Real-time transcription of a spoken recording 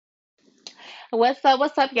What's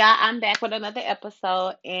up, y'all? I'm back with another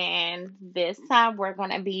episode, and this time we're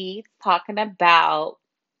going to be talking about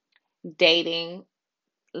dating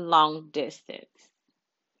long distance.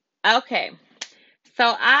 Okay,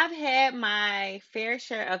 so I've had my fair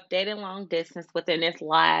share of dating long distance within this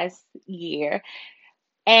last year,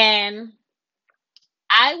 and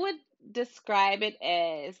I would describe it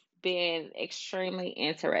as being extremely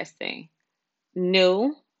interesting,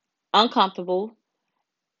 new, uncomfortable.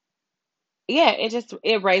 Yeah,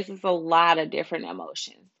 it raises a lot of different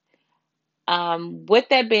emotions. With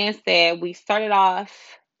that being said, we started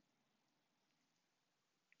off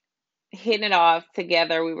hitting it off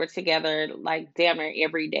together. We were together like damn near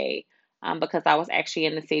every day because I was actually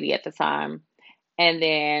in the city at the time. And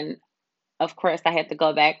then, of course, I had to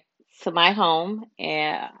go back to my home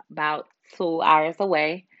and about 2 hours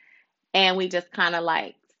away. And we just kind of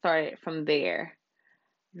like started from there.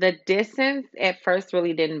 The distance at first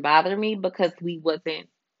really didn't bother me because we wasn't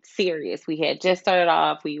serious. We had just started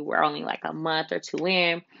off. We were only like a month or two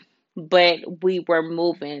in, but we were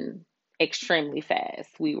moving extremely fast.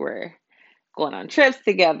 We were going on trips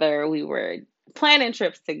together. We were planning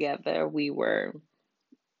trips together.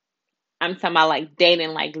 I'm talking about like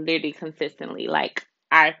dating, like literally consistently. Like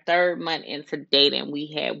our third month into dating, we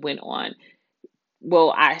had went on,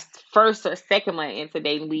 well, our first or second month into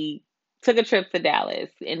dating, we took a trip to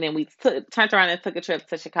Dallas and then we turned around and took a trip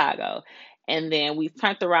to Chicago. And then we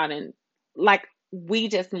turned around and like we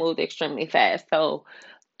just moved extremely fast. So,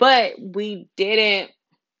 but we didn't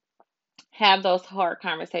have those hard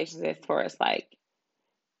conversations as far as like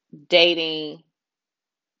dating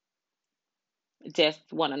just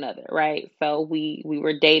one another, right? So we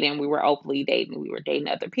were dating, we were openly dating, we were dating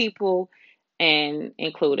other people and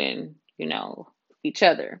including, each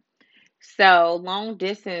other. So long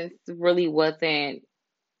distance really wasn't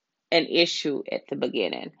an issue at the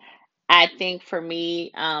beginning. I think for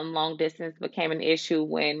me, long distance became an issue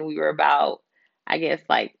when we were about, I guess,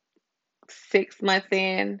 like 6 months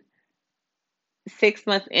in, 6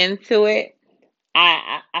 months into it.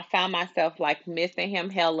 I found myself like missing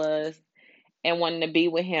him hella and wanting to be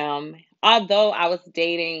with him. Although I was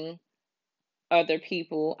dating other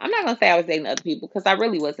people, I'm not gonna say I was dating other people because I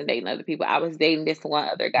really wasn't dating other people. I was dating this one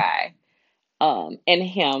other guy, and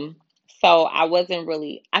him. So I wasn't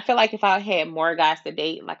really. I feel like if I had more guys to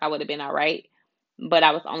date, like I would have been all right. But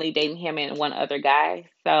I was only dating him and one other guy.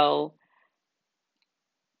 So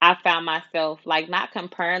I found myself like not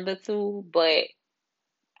comparing the two, but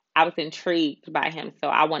I was intrigued by him. So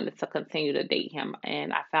I wanted to continue to date him,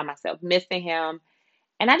 and I found myself missing him.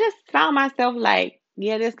 And I just found myself like,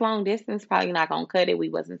 yeah, this long distance probably not gonna cut it. We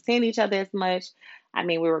wasn't seeing each other as much. I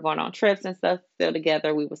mean, we were going on trips and stuff still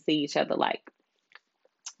together. We would see each other like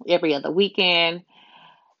every other weekend,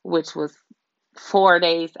 which was 4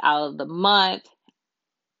 days out of the month.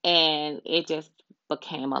 And it just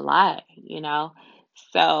became a lot.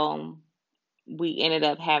 So we ended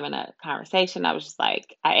up having a conversation. I was just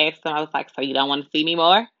like, I asked him, I was like, so you don't want to see me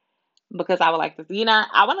more? Because I would like to,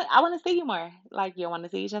 I want to see you more. Like, you want to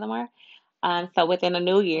see each other more? So within the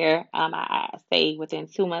new year, I say within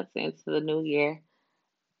 2 months into the new year,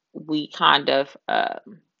 we kind of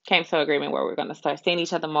came to an agreement where we're going to start seeing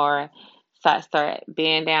each other more. So I start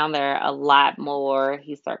being down there a lot more.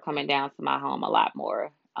 He started coming down to my home a lot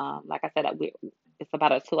more. Like I said, it's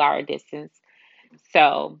about a 2 hour distance.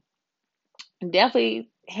 So definitely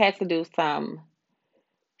had to do some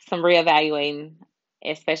reevaluating,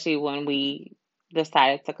 especially when we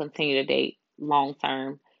decided to continue to date long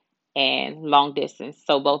term and long distance.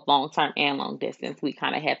 So both long term and long distance, we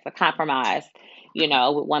kind of had to compromise,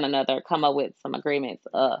 with one another, come up with some agreements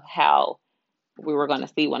of how we were going to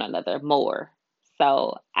see one another more.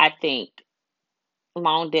 So I think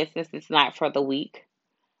long distance is not for the weak.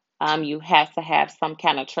 You have to have some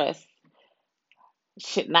kind of trust.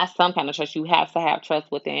 Not some kind of trust. You have to have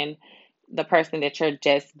trust within the person that you're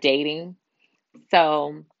just dating.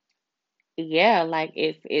 So yeah, like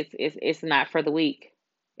it's not for the weak.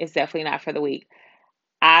 It's definitely not for the weak.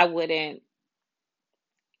 I wouldn't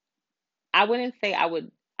I wouldn't say I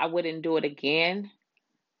wouldn't do it again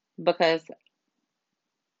because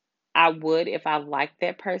I would if I liked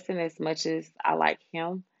that person as much as I like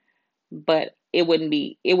him, but it wouldn't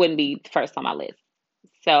be first on my list.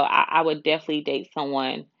 So I would definitely date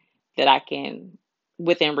someone that I can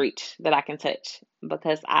within reach that I can touch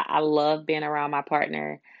because I love being around my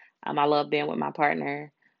partner. I love being with my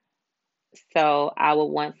partner. So I would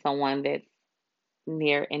want someone that's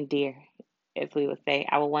near and dear, as we would say.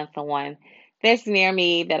 I would want someone that's near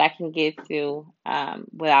me that I can get to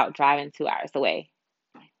without driving 2 hours away.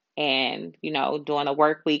 And, during a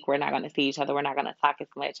work week, we're not going to see each other. We're not going to talk as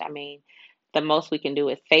much. I mean, the most we can do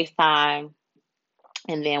is FaceTime.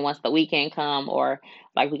 And then once the weekend come, or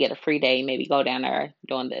like we get a free day, maybe go down there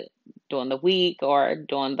during the week or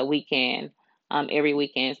during the weekend, every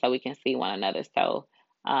weekend, so we can see one another. So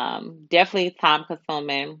definitely time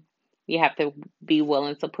consuming. You have to be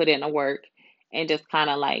willing to put in the work and just kind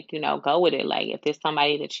of like, go with it. Like if there's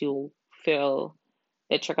somebody that you feel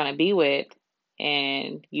that you're gonna be with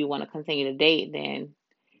and you want to continue to date, then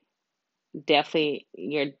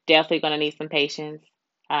you're definitely gonna need some patience.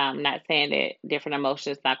 Not saying that different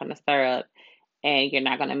emotions not gonna stir up and you're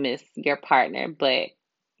not going to miss your partner. But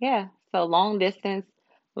yeah, so long distance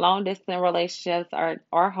relationships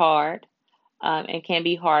are hard, and can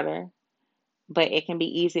be harder, but it can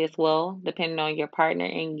be easy as well, depending on your partner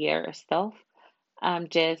and yourself.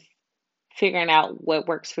 Just figuring out what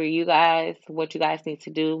works for you guys, what you guys need to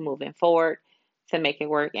do moving forward to make it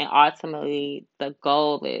work. And ultimately, the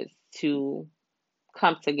goal is to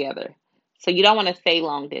come together. So you don't want to stay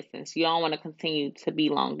long distance. You don't want to continue to be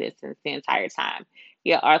long distance the entire time.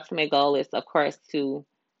 Your ultimate goal is, of course, to,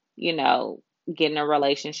 you know, get in a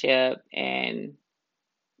relationship and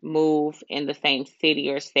move in the same city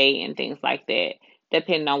or state and things like that,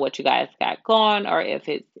 depending on what you guys got going or if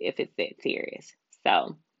it's that serious.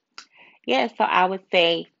 So yeah, so I would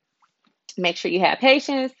say make sure you have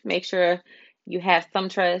patience, make sure you have some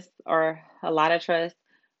trust or a lot of trust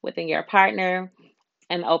within your partner,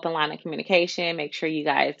 an open line of communication. Make sure you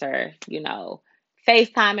guys are,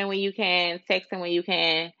 FaceTiming when you can, texting when you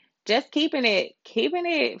can, just keeping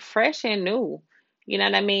it fresh and new. You know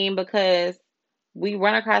what I mean? Because we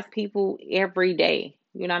run across people every day,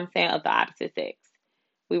 you know what I'm saying, of the opposite sex.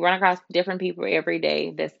 We run across different people every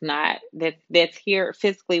day that's here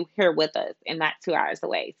physically here with us and not 2 hours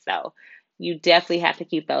away. So you definitely have to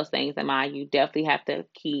keep those things in mind. You definitely have to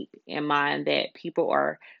keep in mind that people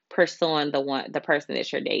are pursuing the person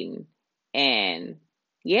that you're dating. And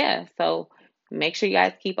yeah, so make sure you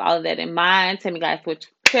guys keep all of that in mind.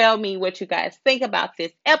 Tell me what you guys think about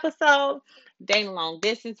this episode. Dating long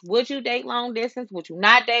distance. Would you date long distance? Would you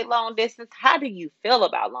not date long distance? How do you feel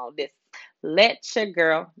about long distance? Let your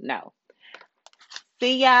girl know.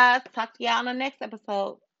 See y'all. Talk to y'all on the next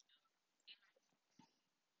episode.